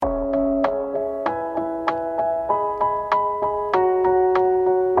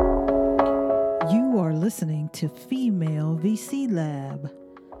listening to Female VC Lab,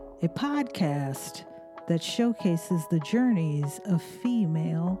 a podcast that showcases the journeys of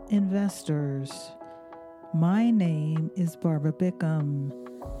female investors. My name is Barbara Bickham,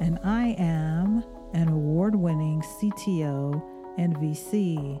 and I am an award-winning CTO and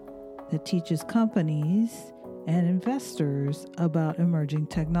VC that teaches companies and investors about emerging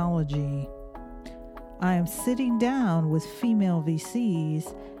technology. I am sitting down with female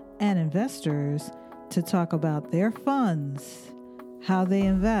VCs and investors to talk about their funds, how they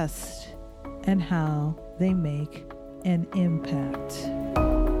invest, and how they make an impact.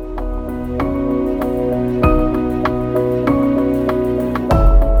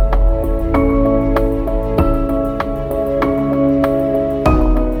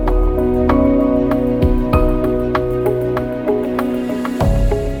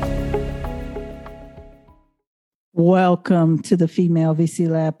 Welcome to the Female VC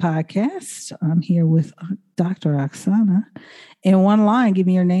Lab podcast. I'm here with Dr. Oksana. In one line, give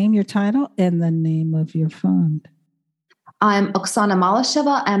me your name, your title, and the name of your fund. I'm Oksana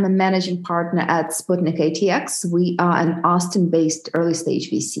Malasheva. I'm a managing partner at Sputnik ATX. We are an Austin-based early-stage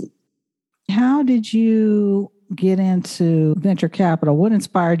VC. How did you get into venture capital? What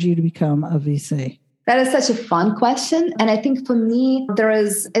inspired you to become a VC? That is such a fun question. And I think for me,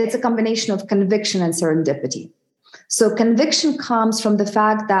 it's a combination of conviction and serendipity. So conviction comes from the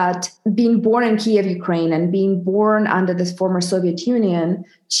fact that being born in Kiev, Ukraine, and being born under the former Soviet Union,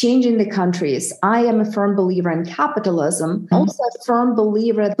 changing the countries, I am a firm believer in capitalism. Also a firm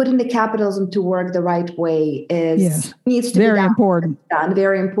believer that putting the capitalism to work the right way needs to very be important.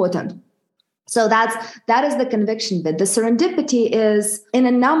 Very important. So that is the conviction bit. The serendipity is, in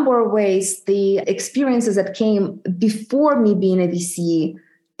a number of ways, the experiences that came before me being a VC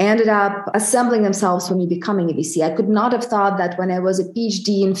ended up assembling themselves for me becoming a VC. I could not have thought that when I was a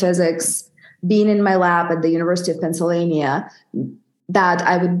PhD in physics, being in my lab at the University of Pennsylvania, that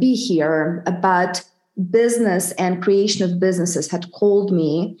I would be here. But business and creation of businesses had called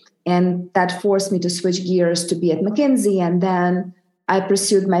me, and that forced me to switch gears to be at McKinsey. And then I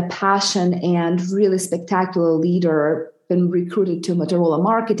pursued my passion and really spectacular leader, been recruited to Motorola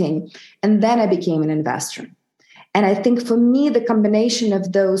Marketing, and then I became an investor. And I think for me, the combination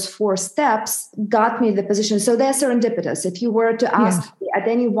of those four steps got me the position. So they're serendipitous. If you were to ask me at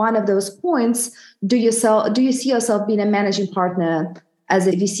any one of those points, do you see yourself being a managing partner as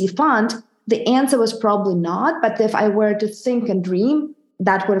a VC fund? The answer was probably not. But if I were to think and dream,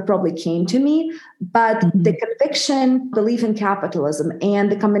 that would have probably came to me. But the conviction, belief in capitalism,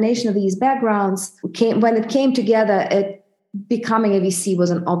 and the combination of these backgrounds when it came together, becoming a VC was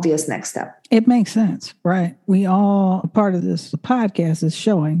an obvious next step. It makes sense, right? We all, part of this podcast is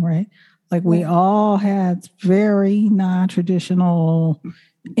showing, right? Like we all had very non-traditional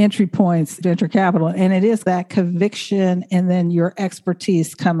entry points to venture capital. And it is that conviction and then your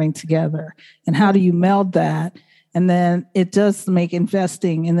expertise coming together. And how do you meld that? And then it does make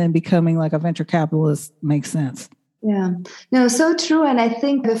investing and then becoming like a venture capitalist make sense. Yeah, no, so true. And I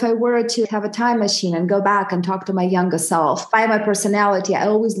think if I were to have a time machine and go back and talk to my younger self, by my personality, I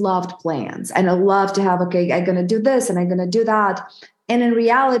always loved plans and I love to have, I'm going to do this and I'm going to do that. And in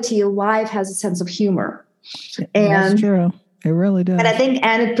reality, life has a sense of humor. That's true. It really does. And I think,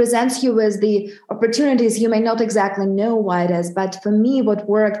 and it presents you with the opportunities. You may not exactly know why it is, but for me, what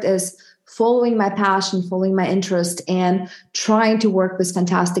worked is following my passion, following my interest, and trying to work with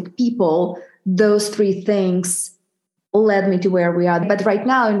fantastic people. Those three things led me to where we are. But right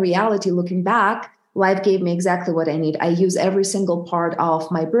now, in reality, looking back, life gave me exactly what I need. I use every single part of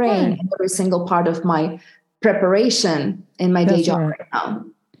my brain, every single part of my preparation in my day job right now.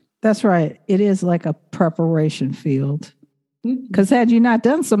 That's right. It is like a preparation field. Because had you not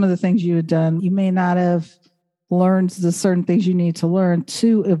done some of the things you had done, you may not have learned the certain things you need to learn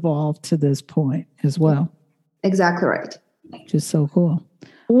to evolve to this point as well. Exactly right. Just so cool.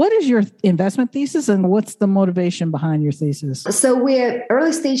 What is your investment thesis and what's the motivation behind your thesis? So we're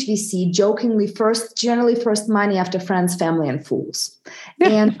early stage VC, jokingly generally first money after friends, family, and fools.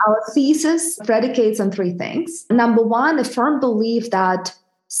 And our thesis predicates on three things. Number one, a firm belief that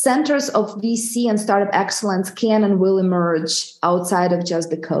centers of VC and startup excellence can and will emerge outside of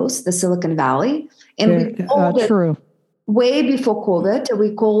just the coast, the Silicon Valley. And we called it way before COVID.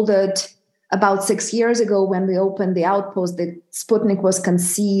 We called it about 6 years ago when we opened the outpost, that Sputnik was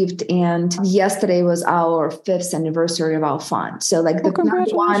conceived, and yesterday was our 5th anniversary of our fund. So the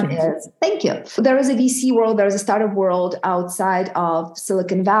number one is, thank you. There is a VC world, there is a startup world outside of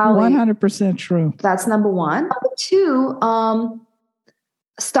Silicon Valley. 100% true. That's number one. Number two,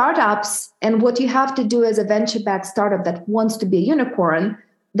 startups, and what you have to do as a venture-backed startup that wants to be a unicorn,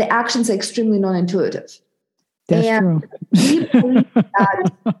 the actions are extremely non-intuitive. That's true. We believe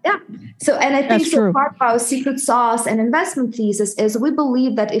that, yeah. So, and I think so part of our secret sauce and investment thesis is we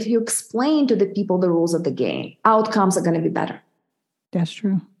believe that if you explain to the people the rules of the game, outcomes are going to be better. That's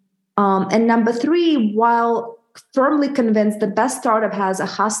true. And number 3, while firmly convinced the best startup has a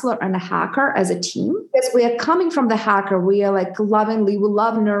hustler and a hacker as a team, because we are coming from the hacker, we are like we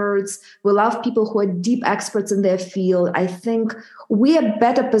love nerds, we love people who are deep experts in their field. I think we are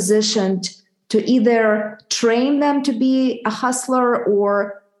better positioned to either train them to be a hustler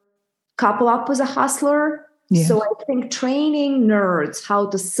or couple up with a hustler. Yeah. So I think training nerds how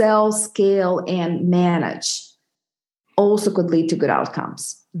to sell, scale, and manage also could lead to good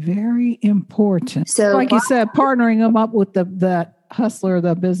outcomes. Very important. So like you said, partnering them up with the hustler,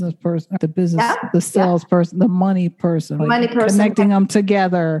 the business person, the salesperson, the money person, connecting them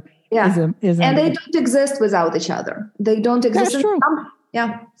together. Yeah. And they don't exist without each other. They don't exist. That's true.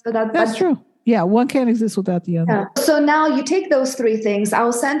 So that's true. Yeah, one can't exist without the other. Yeah. So now you take those 3 things.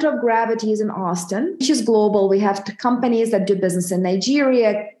 Our center of gravity is in Austin, which is global. We have companies that do business in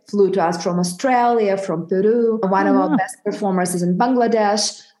Nigeria, flew to us from Australia, from Peru. One of our best performers is in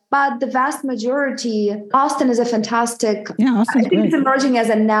Bangladesh. But the vast majority, Austin is a fantastic, I think it's emerging as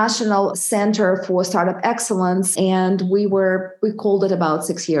a national center for startup excellence. And we called it about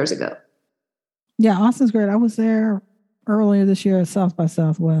 6 years ago. Yeah, Austin's great. I was there earlier this year at South by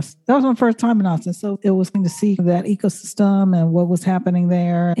Southwest. That was my first time in Austin. So it was good to see that ecosystem and what was happening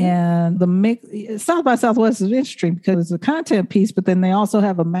there. And the mix, South by Southwest is interesting because it's a content piece, but then they also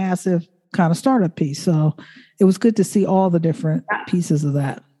have a massive kind of startup piece. So it was good to see all the different pieces of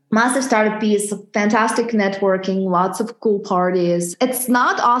that. Massive startup piece, fantastic networking, lots of cool parties. It's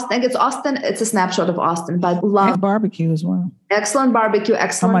not Austin. It's Austin. It's a snapshot of Austin, but love barbecue as well. Excellent barbecue.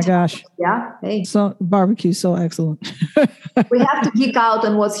 Excellent. Oh my gosh. Yeah. Hey. So barbecue, so excellent. We have to geek out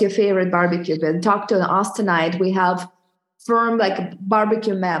on what's your favorite barbecue. But talk to an Austinite. We have firm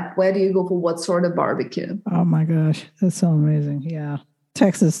barbecue map. Where do you go for what sort of barbecue? Oh my gosh. That's so amazing. Yeah.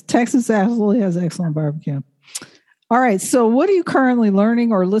 Texas absolutely has excellent barbecue. All right. So what are you currently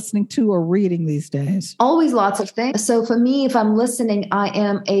learning or listening to or reading these days? Always lots of things. So for me, if I'm listening, I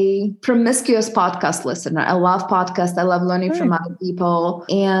am a promiscuous podcast listener. I love podcasts. I love learning from other people.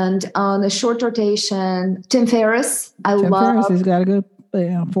 And on a short rotation, Tim Ferriss. Tim Ferriss, he's got a good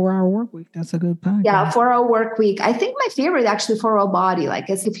 4-hour work week. That's a good podcast. Yeah, 4-hour work week. I think my favorite actually 4-Hour Body.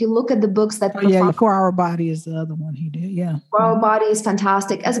 if you look at the books that 4-Hour Body is the other one he did. Yeah. 4-Hour Body is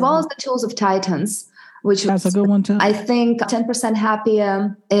fantastic, as well as The Tools of Titans. That's a good one too. I think 10%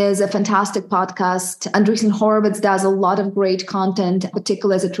 Happier is a fantastic podcast. Andreessen Horowitz does a lot of great content,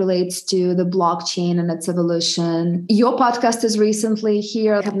 particularly as it relates to the blockchain and its evolution. Your podcast is recently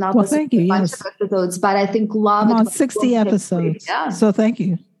here. I have not listened to a bunch of episodes, but I think love it. I'm on 60 episodes. Yeah. So thank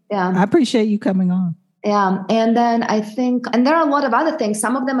you. Yeah. I appreciate you coming on. Yeah. And then I think, and there are a lot of other things.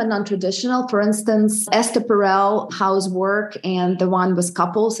 Some of them are non-traditional. For instance, Esther Perel, How's Work, and the one with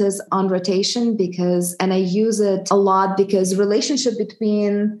couples is on rotation and I use it a lot because relationship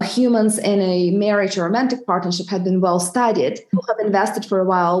between humans in a marriage or romantic partnership had been well studied. People have invested for a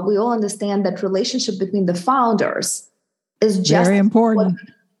while. We all understand that relationship between the founders is just very important,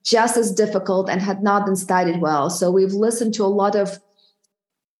 just as difficult and had not been studied well. So we've listened to a lot of,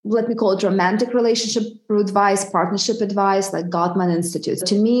 let me call it romantic relationship advice, partnership advice, like Gottman Institute.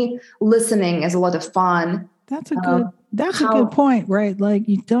 To me, listening is a lot of fun. That's a good point, right? Like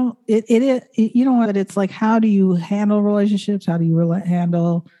you don't but it's like, how do you handle relationships? How do you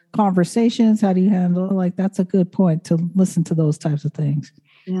handle conversations? How do you handle, that's a good point to listen to those types of things.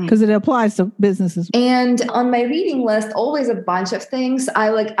 Because it applies to businesses. And on my reading list, always a bunch of things. I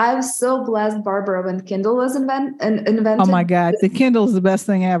was so blessed, Barbara, when Kindle was invented. Oh my God, the Kindle is the best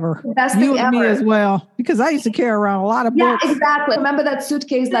thing ever. The best thing ever. Me as well, because I used to carry around a lot of books. Yeah, exactly. Remember that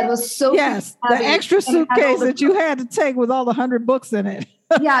suitcase that was so yes, the extra suitcase that you had to take with all the 100 books in it.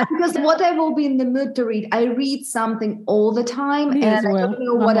 Yeah, because what I will be in the mood to read, I read something all the time, and I don't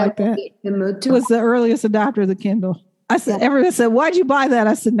know what I will be in the mood to. Was the earliest adopter of the Kindle. I said, everyone said, why'd you buy that?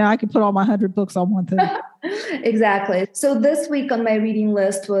 I said, now I can put all my 100 books on one thing. Exactly. So this week on my reading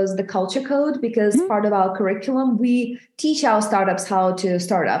list was the Culture Code, because part of our curriculum, we teach our startups how to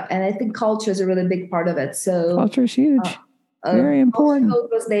start up. And I think culture is a really big part of it. So culture is huge. Very important. Culture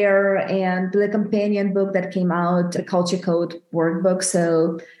Code was there, and the companion book that came out, the Culture Code workbook.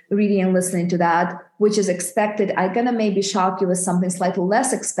 So reading and listening to that, which is expected. I'm going to maybe shock you with something slightly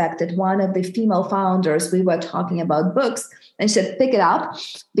less expected. One of the female founders, we were talking about books, and she said, pick it up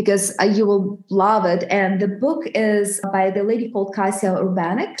because you will love it. And the book is by the lady called Kasia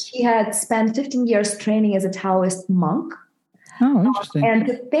Urbanek. She had spent 15 years training as a Taoist monk. Oh, interesting. And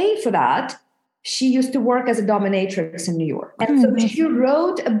to pay for that, she used to work as a dominatrix in New York. And so she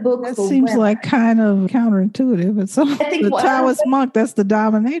wrote a book that for seems women. like kind of counterintuitive. But so the Taoist monk, that's the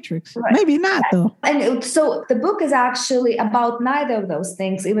dominatrix. Right. Maybe not, though. And so the book is actually about neither of those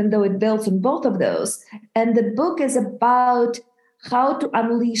things, even though it builds on both of those. And the book is about how to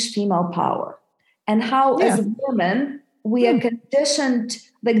unleash female power and how, as women, we are conditioned,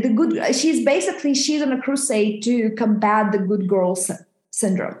 like she's on a crusade to combat the good girl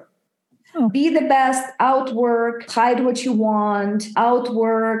syndrome. Oh. Be the best, outwork, hide what you want,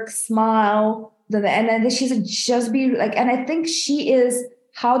 outwork, smile. And then she's just be like, and I think she is,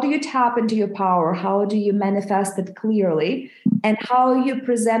 how do you tap into your power? How do you manifest it clearly? And how you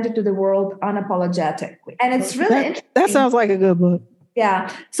present it to the world unapologetically. And it's really interesting. That sounds like a good book.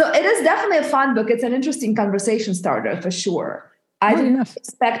 Yeah. So it is definitely a fun book. It's an interesting conversation starter for sure. I didn't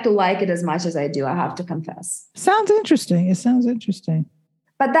expect to like it as much as I do, I have to confess. Sounds interesting. It sounds interesting.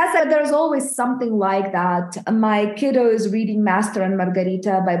 But there's always something like that. My kiddo is reading Master and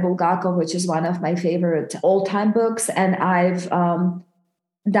Margarita by Bulgakov, which is one of my favorite all-time books. And I've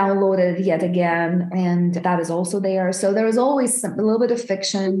downloaded it yet again. And that is also there. So there is always a little bit of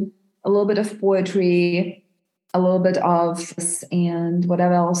fiction, a little bit of poetry, a little bit of and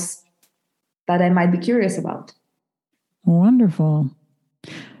whatever else that I might be curious about. Wonderful.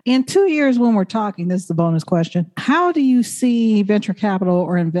 In 2 years when we're talking, this is the bonus question, how do you see venture capital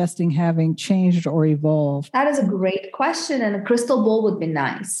or investing having changed or evolved? That is a great question, and a crystal ball would be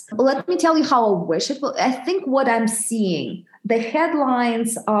nice. Let me tell you how I wish it would. I think what I'm seeing, the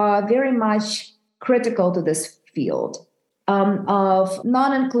headlines are very much critical to this field of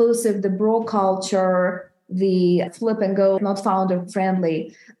non-inclusive, the bro culture, the flip and go, not founder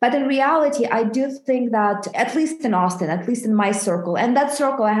friendly. But in reality, I do think that, at least in Austin, at least in my circle, and that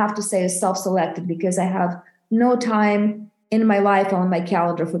circle, I have to say, is self-selected because I have no time in my life on my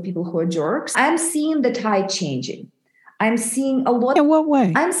calendar for people who are jerks. I'm seeing the tide changing. I'm seeing a lot. In what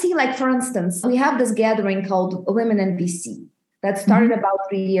way? I'm seeing, like, for instance, we have this gathering called Women in VC that started about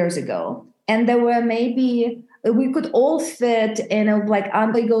 3 years ago. And there were we could all fit in I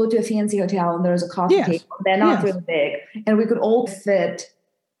go to a fancy hotel and there's a coffee table. They're not really big. And we could all fit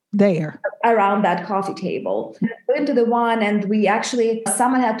there around that coffee table. We went to the one and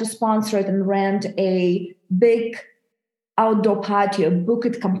someone had to sponsor it and rent a big outdoor patio, book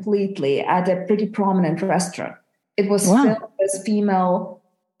it completely at a pretty prominent restaurant. It was filled with female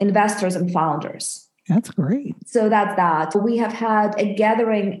investors and founders. That's great. So that's that. We have had a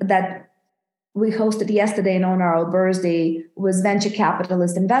gathering that we hosted yesterday in honor of our birthday with venture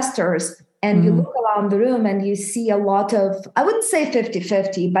capitalist investors. And you look around the room and you see a lot of, I wouldn't say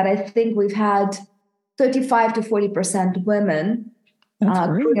 50-50, but I think we've had 35 to 40% women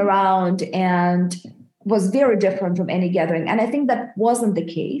coming around, and was very different from any gathering. And I think that wasn't the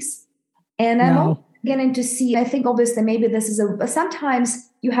case. And I'm also beginning to see, I think obviously maybe this is sometimes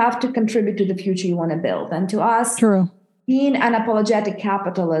you have to contribute to the future you want to build. And to us, being unapologetic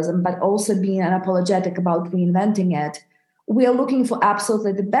capitalism, but also being unapologetic about reinventing it, we are looking for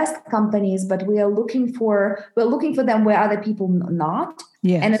absolutely the best companies, but we're looking for them where other people not.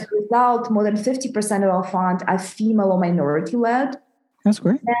 Yes. And as a result, more than 50% of our fund are female or minority led. That's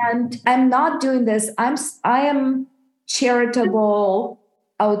great. And I'm not doing this. I am charitable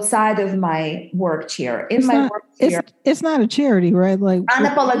outside of my work chair. It's not a charity, right? Like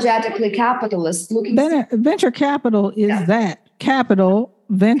unapologetically capitalist looking. Venture capital is that capital.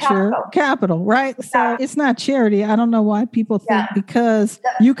 Venture capital, right? So it's not charity. I don't know why people think because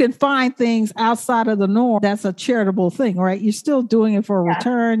you can find things outside of the norm, that's a charitable thing, right? You're still doing it for a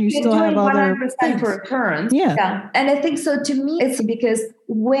return. You're still have other 100% things. For returns. Yeah. And I think so to me, it's because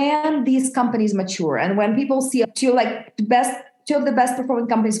when these companies mature and when people see two of the best performing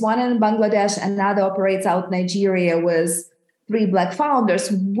companies, one in Bangladesh and another operates out Nigeria with 3 Black founders,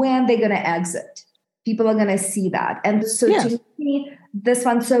 when they're going to exit, people are going to see that. And so to me, this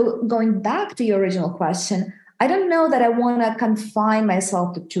one, so going back to your original question, I don't know that I want to confine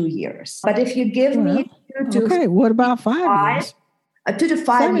myself to 2 years. But if you give me 2 to what about 5 years? 2 to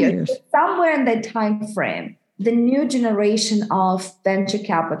 5 years, somewhere in that time frame, the new generation of venture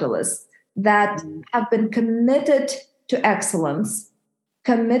capitalists that have been committed to excellence,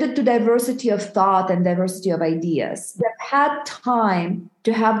 committed to diversity of thought and diversity of ideas, they've had time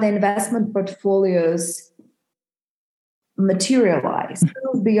to have the investment portfolios materialize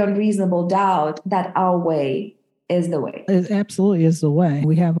beyond reasonable doubt that our way is the way. It absolutely is the way.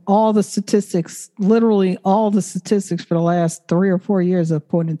 We have all the statistics, literally all the statistics for the last 3 or 4 years have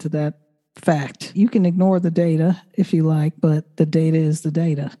pointed to that fact. You can ignore the data if you like, but the data is the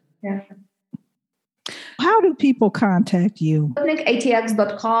data. Yeah. how do people contact you?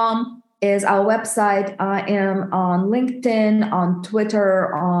 SputnikATX.com is our website. I am on LinkedIn, on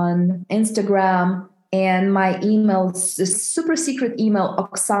Twitter, on Instagram, and my email is a super secret email,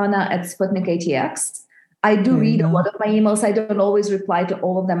 Oksana@SputnikATX. I do read a lot of my emails. I don't always reply to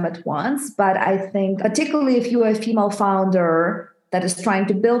all of them at once, but I think particularly if you're a female founder that is trying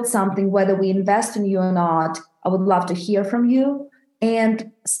to build something, whether we invest in you or not, I would love to hear from you.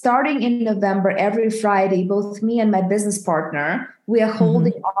 And starting in November, every Friday, both me and my business partner, we are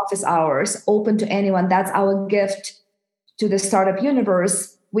holding office hours open to anyone. That's our gift to the startup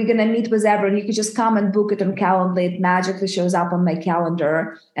universe. We're going to meet with everyone. You could just come and book it on Calendly. It magically shows up on my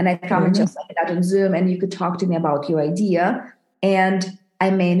calendar. And I come and just like that on Zoom, and you could talk to me about your idea. And I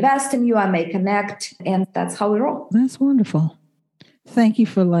may invest in you. I may connect. And that's how we roll. That's wonderful. Thank you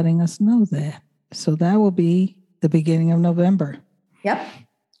for letting us know that. So that will be the beginning of November. Yep.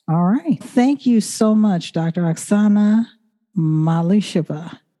 All right. Thank you so much, Dr. Oksana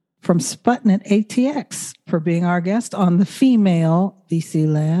Malisheva from Sputnik ATX for being our guest on the Female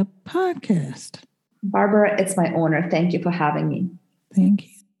VC Lab podcast. Barbara, it's my honor. Thank you for having me. Thank you.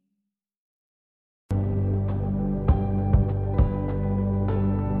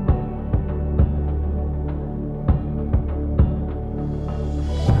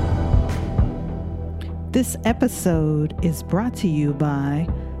 This episode is brought to you by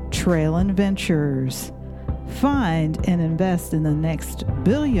Trailin Ventures. Find and invest in the next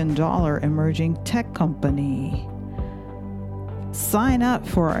billion-dollar emerging tech company. Sign up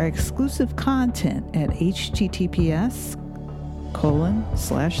for our exclusive content at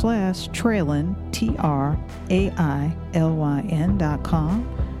https://trailin.com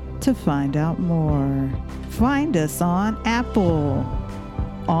to find out more. Find us on Apple,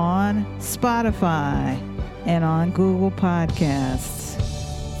 on Spotify, and on Google Podcasts.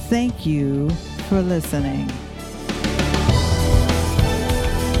 Thank you for listening.